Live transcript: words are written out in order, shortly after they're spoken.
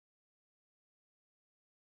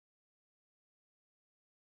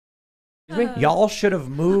Y'all should have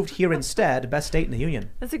moved here instead. Best state in the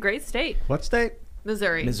union. That's a great state. What state?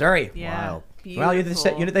 Missouri. Missouri. Yeah. Wow. Beautiful. Well,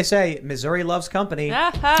 you know they say Missouri loves company. Oh,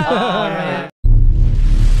 yeah.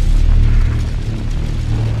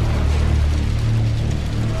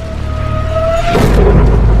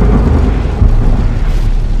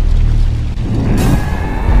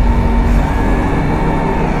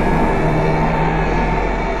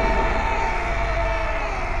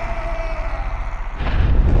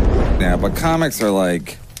 Yeah, but comics are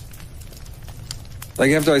like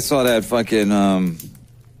after I saw that fucking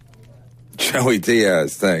Joey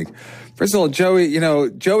Diaz thing. First of all,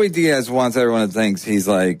 Joey Diaz wants everyone to think he's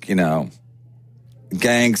like,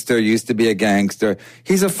 gangster, used to be a gangster.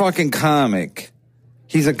 He's a fucking comic.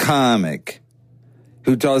 He's a comic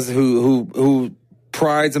who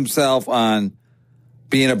prides himself on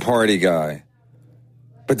being a party guy.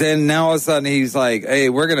 But then now all of a sudden he's like, hey,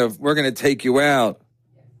 we're gonna take you out.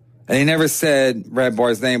 And he never said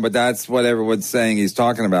REDBAR's name, but that's what everyone's saying he's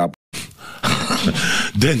talking about.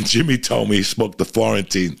 Then Jimmy told me he spoke the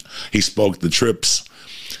Florentine. He spoke the Trips.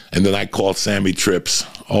 And then I called Sammy Trips.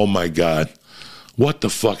 Oh, my God. What the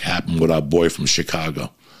fuck happened with our boy from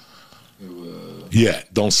Chicago? Yeah,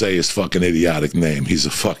 don't say his fucking idiotic name. He's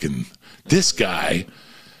a fucking... This guy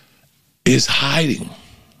is hiding.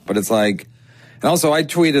 But it's like... And also, I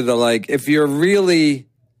tweeted that, like, if you're really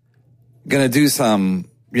going to do something...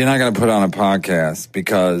 You're not going to put on a podcast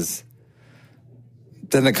because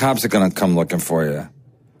then the cops are going to come looking for you.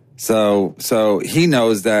 So he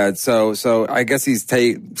knows that. So I guess he's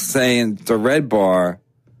saying to REDBAR,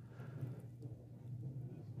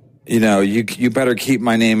 you better keep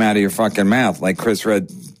my name out of your fucking mouth, like Chris Red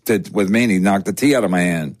did with me, and he knocked the tea out of my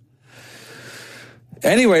hand.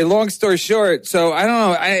 Anyway, long story short, so I don't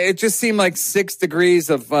know. It just seemed like 6 degrees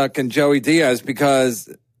of fucking Joey Diaz because...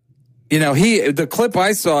 the clip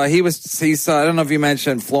I saw, he saw, I don't know if you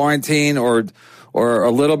mentioned Florentine or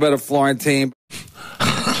a little bit of Florentine.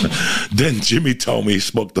 Then Jimmy told me he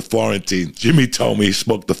spoke the Florentine. Jimmy told me he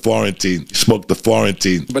spoke the Florentine. Spoke the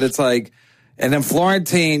Florentine. But it's like, and then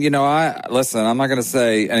Florentine, listen, I'm not going to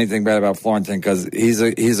say anything bad about Florentine because he's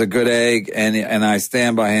a good egg and I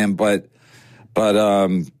stand by him, but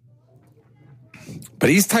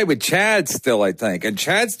he's tight with Chad still, I think. And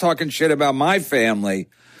Chad's talking shit about my family.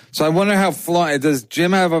 So I wonder how does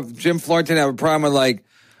Jim Florentine have a problem with like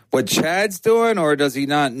what Chad's doing, or does he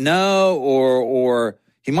not know, or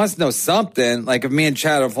he must know something? Like if me and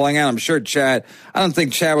Chad are falling out, I'm sure I don't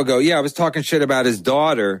think Chad would go, yeah, I was talking shit about his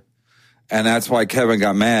daughter, and that's why Kevin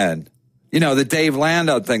got mad. The Dave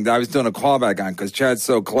Landau thing that I was doing a callback on because Chad's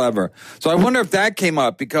so clever. So I wonder if that came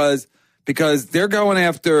up because they're going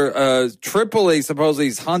after Tripoli. Supposedly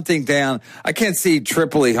he's hunting down. I can't see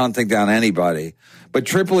Tripoli hunting down anybody. But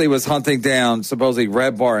Tripoli was hunting down supposedly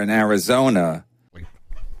REDBAR in Arizona.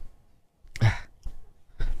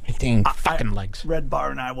 Dang fucking legs.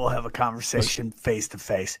 REDBAR and I will have a conversation face to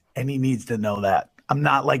face, and he needs to know that. I'm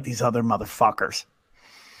not like these other motherfuckers.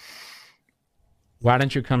 Why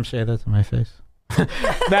don't you come say that to my face?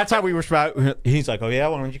 That's how we were. He's like, oh yeah,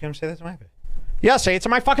 why don't you come say that to my face? Yeah, say it to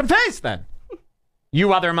my fucking face then.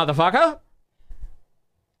 You other motherfucker.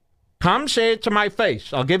 Come say it to my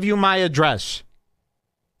face. I'll give you my address.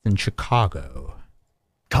 In Chicago.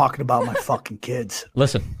 Talking about my fucking kids.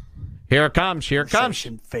 Listen, here it comes.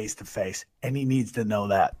 Face to face, and he needs to know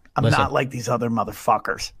that. I'm not like these other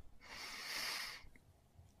motherfuckers.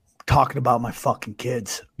 Talking about my fucking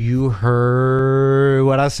kids. You heard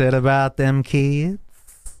what I said about them kids?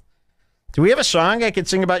 Do we have a song I could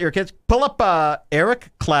sing about your kids? Pull up Eric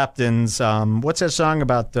Clapton's, what's that song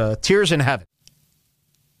about Tears in Heaven?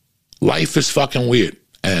 Life is fucking weird,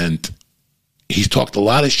 and he's talked a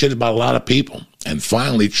lot of shit about a lot of people. And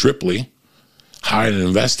finally, Tripoli hired an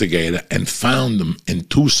investigator and found him in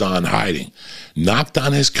Tucson hiding. Knocked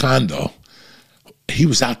on his condo. He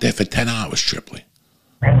was out there for 10 hours, Tripoli.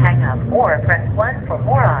 Hang up or press 1 for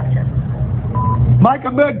more options. Mike,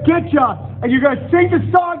 I'm gonna get ya, and you're gonna sing the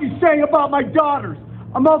song you sang about my daughters.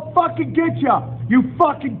 I'm gonna fucking get ya, you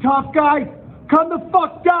fucking tough guy. Come the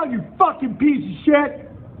fuck down, you fucking piece of shit.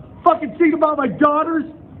 Fucking sing about my daughters.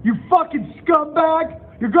 You fucking scumbag!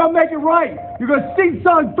 You're gonna make it right! You're gonna sing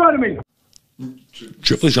songs in front of me!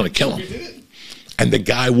 Tripoli's gonna kill him. And the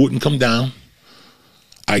guy wouldn't come down.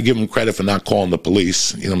 I give him credit for not calling the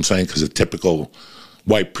police, you know what I'm saying? Because a typical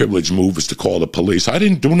white privilege move is to call the police. I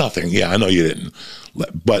didn't do nothing. Yeah, I know you didn't.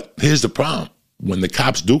 But here's the problem. When the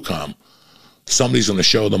cops do come, somebody's gonna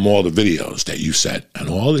show them all the videos that you said and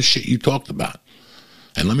all the shit you talked about.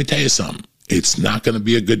 And let me tell you something. It's not gonna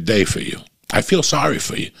be a good day for you. I feel sorry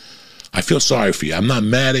for you. I'm not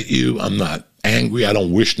mad at you. I'm not angry. I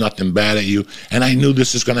don't wish nothing bad at you. And I knew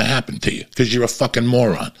this is going to happen to you because you're a fucking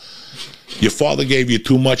moron. Your father gave you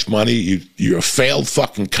too much money. You're a failed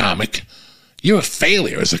fucking comic. You're a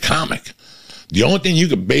failure as a comic. The only thing you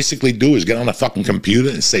could basically do is get on a fucking computer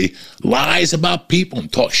and say lies about people and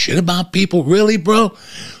talk shit about people. Really, bro?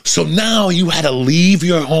 So now you had to leave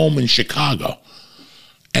your home in Chicago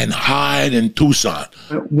and hide in Tucson.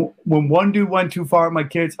 When one dude went too far with my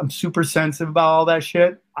kids, I'm super sensitive about all that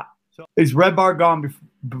shit. Is REDBAR gone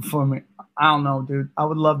before me? I don't know, dude. I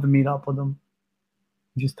would love to meet up with him.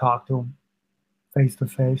 Just talk to him face to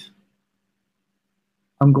face.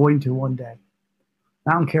 I'm going to one day.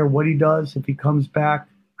 I don't care what he does. If he comes back,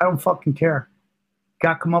 I don't fucking care.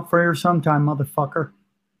 Got to come up for air sometime, motherfucker.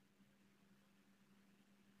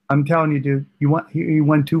 I'm telling you, dude, he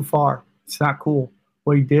went too far. It's not cool.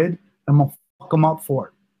 What he did, I'm going to fuck him up for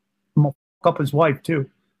it. I'm going to fuck up his wife, too.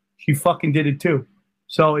 She fucking did it, too.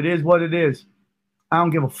 So it is what it is. I don't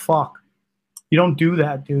give a fuck. You don't do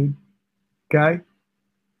that, dude. Okay?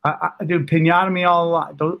 Dude, pinata me all a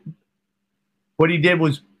lot. What he did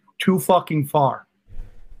was too fucking far.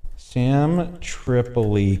 Sam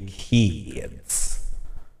Tripoli kids.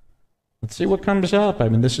 Let's see what comes up. I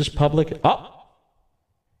mean, this is public. Oh,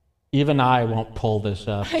 even I won't pull this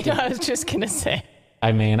up. I know, I was just going to say.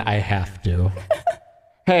 I mean, I have to.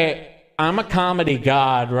 Hey, I'm a comedy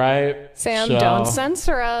god, right? Sam, So, don't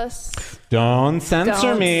censor us. Don't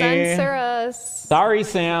censor me. Don't censor us. Sorry,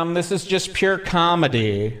 Sam. This is just pure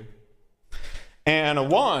comedy. And a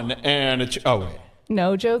 1 and a 2. Oh, wait.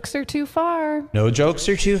 No jokes are too far. No jokes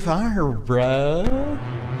are too far, bro.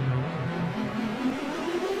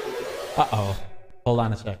 Uh-oh. Hold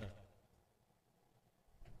on a second.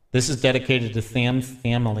 This is dedicated to Sam's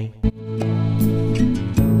family.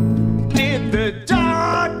 Did the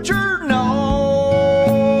doctor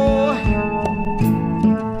know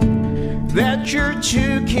that your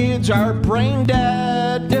 2 kids are brain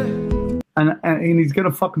dead? And he's going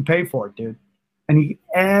to fucking pay for it, dude. And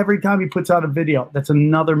every time he puts out a video, that's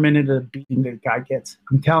another minute of beating the guy gets.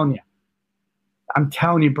 I'm telling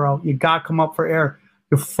you, bro. You got to come up for air.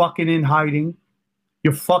 You're fucking in hiding.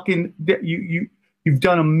 You're fucking, you've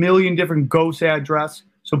done a million different ghost address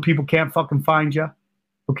so people can't fucking find you.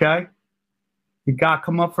 Okay? You got to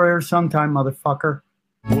come up for air sometime, motherfucker.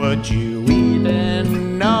 Would you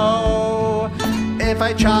even know if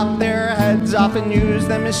I chop their heads off and use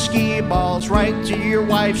them as ski balls right to your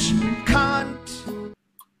wife's cunt?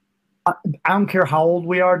 I don't care how old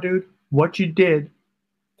we are, dude. What you did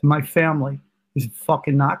to my family is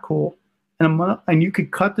fucking not cool. And you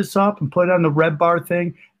could cut this up and put it on the REDBAR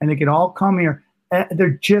thing, and they can all come here. They're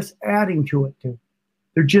just adding to it, dude.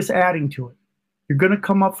 They're just adding to it. You're gonna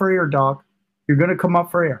come up for air, dog. You're gonna come up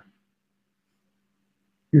for air.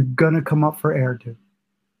 You're gonna come up for air, dude.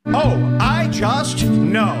 Oh, I just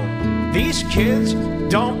know these kids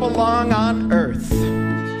don't belong on Earth.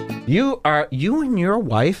 You and your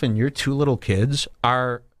wife and your 2 little kids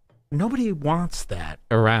are, nobody wants that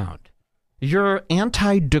around. You're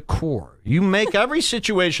anti-decor. You make every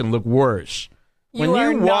situation look worse. You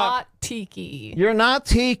are not tiki. You're not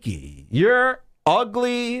tiki. You're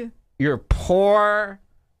ugly. You're poor.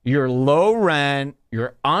 You're low rent.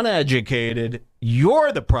 You're uneducated.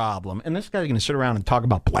 You're the problem. And this guy's going to sit around and talk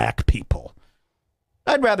about black people.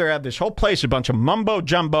 I'd rather have this whole place a bunch of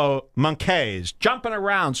mumbo-jumbo monkeys jumping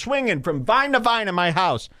around, swinging from vine to vine in my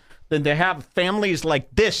house than to have families like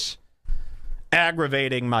this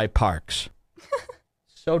aggravating my parks.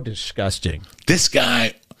 So disgusting. This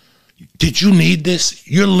guy, did you need this?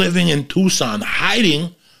 You're living in Tucson,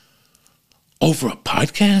 hiding over a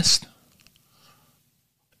podcast?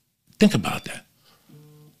 Think about that.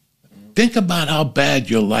 Think about how bad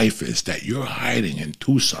your life is that you're hiding in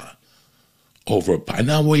Tucson over a podcast.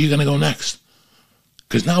 Now where are you going to go next?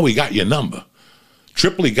 Because now we got your number.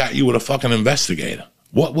 Tripoli got you with a fucking investigator.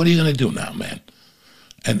 What are you going to do now, man?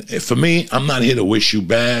 And for me, I'm not here to wish you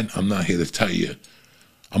bad. I'm not here to tell you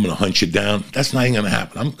I'm going to hunt you down. That's not even going to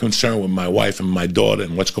happen. I'm concerned with my wife and my daughter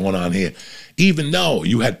and what's going on here. Even though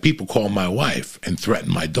you had people call my wife and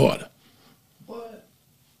threaten my daughter. What?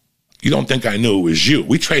 You don't think I knew it was you.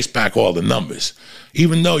 We traced back all the numbers.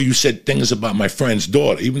 Even though you said things about my friend's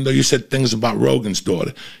daughter, even though you said things about Rogan's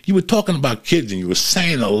daughter, you were talking about kids and you were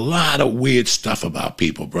saying a lot of weird stuff about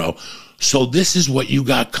people, bro. So this is what you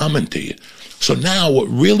got coming to you. So now what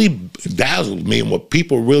really dazzled me and what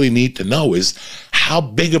people really need to know is how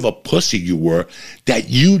big of a pussy you were that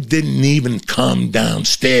you didn't even come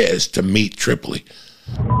downstairs to meet Tripoli.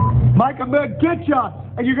 Mike, I'm gonna get ya,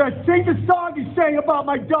 and you're gonna sing the song you sang about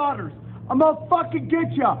my daughters. I'm gonna fucking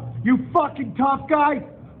get ya, you fucking tough guy.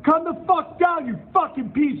 Come the fuck down, you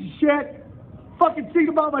fucking piece of shit. fucking sing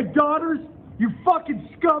about my daughters? You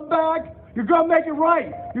fucking scumbag. You're going to make it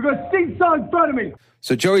right. You're going to sing songs in front of me.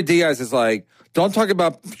 So Joey Diaz is like, don't talk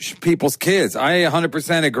about people's kids. I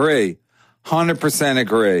 100% agree. 100%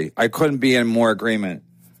 agree. I couldn't be in more agreement.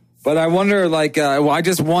 But I wonder, like, I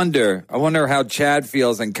just wonder. I wonder how Chad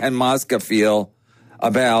feels and Ken Mosca feel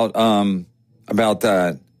about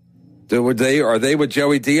that. Are they with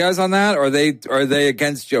Joey Diaz on that, or are they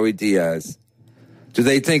against Joey Diaz? Do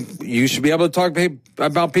they think you should be able to talk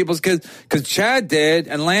about people's kids? Because Chad did,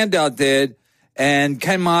 and Landau did, and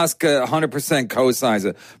Ken Mosca 100% co-signs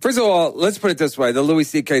it. First of all, let's put it this way: the Louis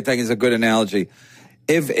C.K. thing is a good analogy.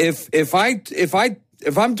 If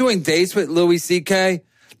I'm doing dates with Louis C.K.,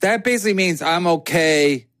 that basically means I'm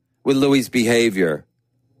okay with Louis' behavior.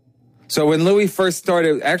 So when Louis first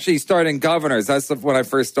started, actually started in Governors, that's when I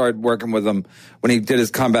first started working with him when he did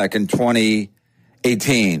his comeback in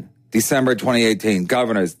 2018. December 2018,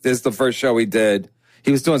 Governors. This is the first show he did.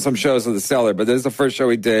 He was doing some shows with the Cellar, but this is the first show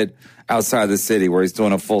he did outside the city where he's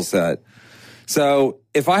doing a full set. So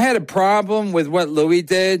if I had a problem with what Louis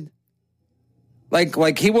did,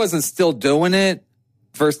 like he wasn't still doing it,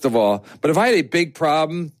 first of all. But if I had a big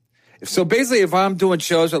problem, so basically if I'm doing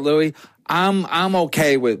shows with Louis, I'm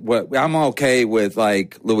okay with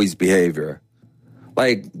like Louis' behavior.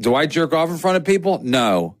 Like, do I jerk off in front of people?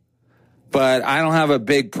 No. But I don't have a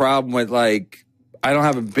big problem with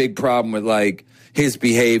his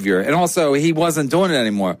behavior. And also he wasn't doing it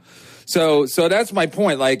anymore. So that's my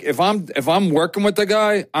point. Like if I'm working with the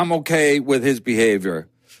guy, I'm okay with his behavior.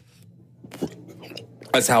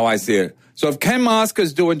 That's how I see it. So if Ken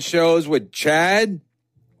Mosca's doing shows with Chad,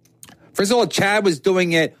 first of all, Chad was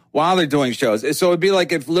doing it while they're doing shows. So it'd be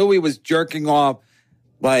like if Louis was jerking off,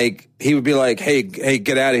 like he would be like, hey,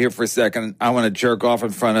 get out of here for a second. I want to jerk off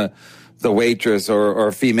in front of the waitress or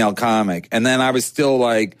a female comic. And then I was still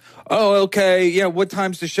like, oh, okay, yeah, what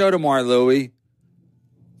time's the show tomorrow, Louis?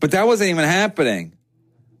 But that wasn't even happening.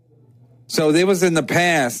 So it was in the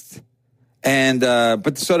past. And,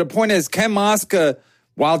 but so the point is, Ken Mosca,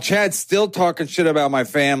 while Chad's still talking shit about my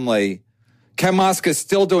family, Ken Mosca's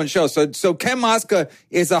still doing shows. So Ken Mosca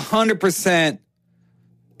is 100%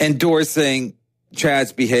 endorsing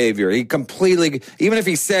Chad's behavior. He completely, even if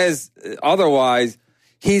he says otherwise,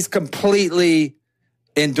 he's completely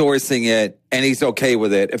endorsing it, and he's okay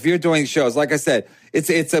with it. If you're doing shows, like I said,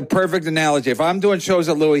 it's a perfect analogy. If I'm doing shows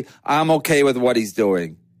at Louis, I'm okay with what he's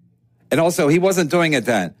doing. And also, he wasn't doing it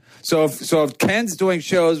then. So if Ken's doing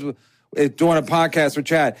shows, doing a podcast with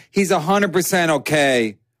Chad, he's 100%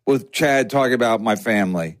 okay with Chad talking about my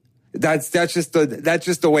family. That's just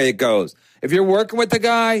the way it goes. If you're working with the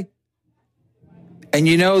guy, and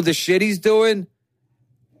you know the shit he's doing,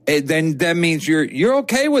 then that means you're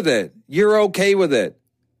okay with it. You're okay with it.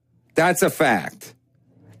 That's a fact.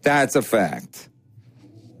 That's a fact.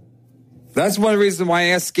 That's one reason why I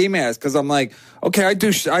asked Ski Mask, because I'm like, okay,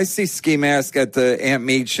 I see Ski Mask at the Aunt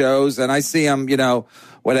Mead shows, and I see him,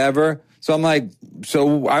 whatever. So I'm like,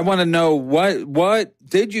 so I want to know what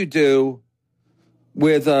did you do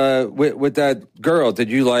with that girl? Did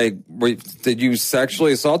you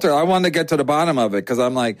sexually assault her? I wanted to get to the bottom of it because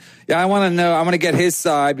I'm like, yeah, I want to know. I want to get his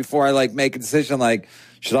side before I make a decision. Like,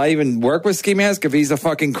 should I even work with Ski Mask if he's a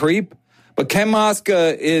fucking creep? But Ken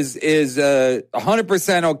Mosca is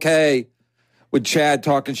 100% okay with Chad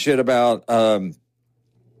talking shit about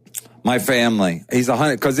my family. He's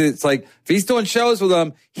 100 because it's like if he's doing shows with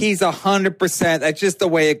him, he's 100%. That's just the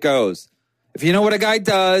way it goes. If you know what a guy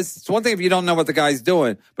does, it's one thing if you don't know what the guy's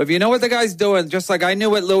doing. But if you know what the guy's doing, just like I knew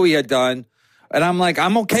what Louis had done, and I'm like,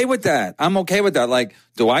 I'm okay with that. I'm okay with that. Like,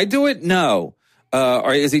 do I do it? No.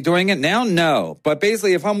 Or is he doing it now? No. But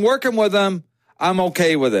basically, if I'm working with him, I'm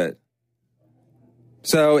okay with it.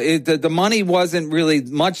 So the money wasn't really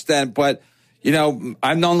much then. But,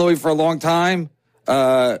 I've known Louis for a long time.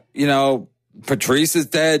 Patrice is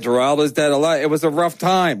dead. Geraldo's dead. A lot. It was a rough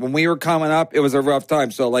time. When we were coming up, it was a rough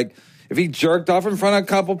time. So, if he jerked off in front of a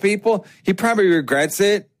couple people, he probably regrets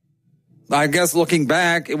it. I guess looking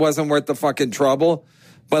back, it wasn't worth the fucking trouble.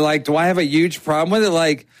 But do I have a huge problem with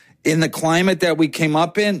it? In the climate that we came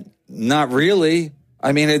up in, not really.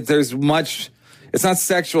 I mean, there's much, it's not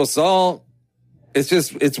sexual assault. It's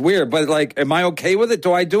just, it's weird. But am I okay with it?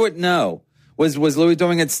 Do I do it? No. Was Louis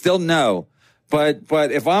doing it still? No. But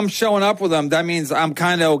if I'm showing up with him, that means I'm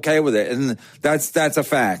kind of okay with it. And that's a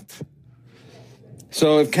fact.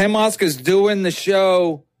 So if Ken Mosca's doing the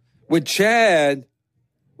show with Chad,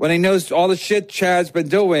 when he knows all the shit Chad's been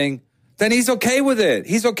doing, then he's okay with it.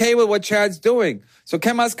 He's okay with what Chad's doing. So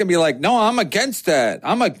Ken Mosca can be like, no, I'm against that.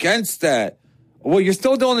 I'm against that. Well, you're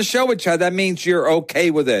still doing the show with Chad. That means you're okay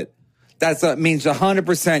with it. That means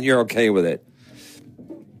 100% you're okay with it.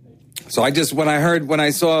 So when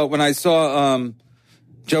I saw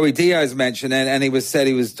Joey Diaz mention it, and he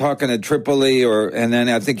was talking to Tripoli, and then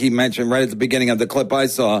I think he mentioned right at the beginning of the clip I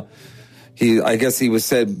saw,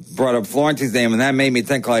 brought up Florentine's name, and that made me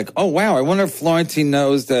think like, oh wow, I wonder if Florentine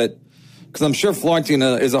knows that, because I'm sure Florentine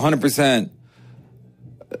is 100%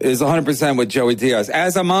 with Joey Diaz,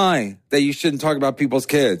 as am I, that you shouldn't talk about people's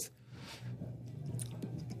kids.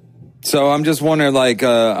 So I'm just wondering, like,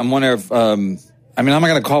 I'm not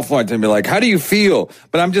going to call Florentine and be like, how do you feel?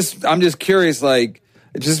 But I'm just curious, like,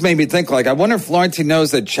 it just made me think, like, I wonder if Florentine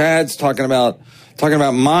knows that Chad's talking about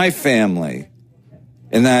my family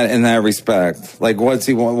in that respect. Like, what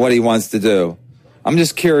he wants to do. I'm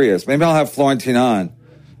just curious. Maybe I'll have Florentine on.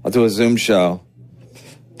 I'll do a Zoom show.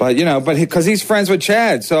 But, because he's friends with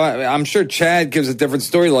Chad. So I'm sure Chad gives a different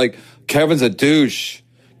story. Like, Kevin's a douche.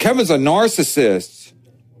 Kevin's a narcissist.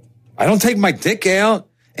 I don't take my dick out.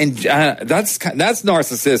 And that's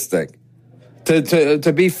narcissistic.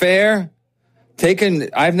 To be fair,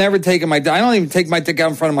 I've never taken I don't even take my dick out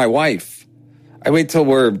in front of my wife. I wait till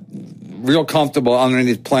we're real comfortable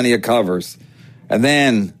underneath plenty of covers. And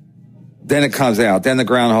then it comes out. Then the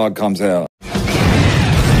groundhog comes out.